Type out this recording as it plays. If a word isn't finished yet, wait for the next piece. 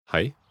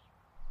Hej,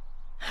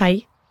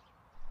 Hej,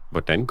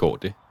 hvordan går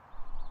det?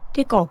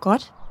 det går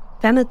godt.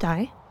 Hvad med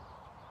dig?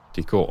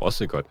 Det går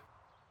også godt.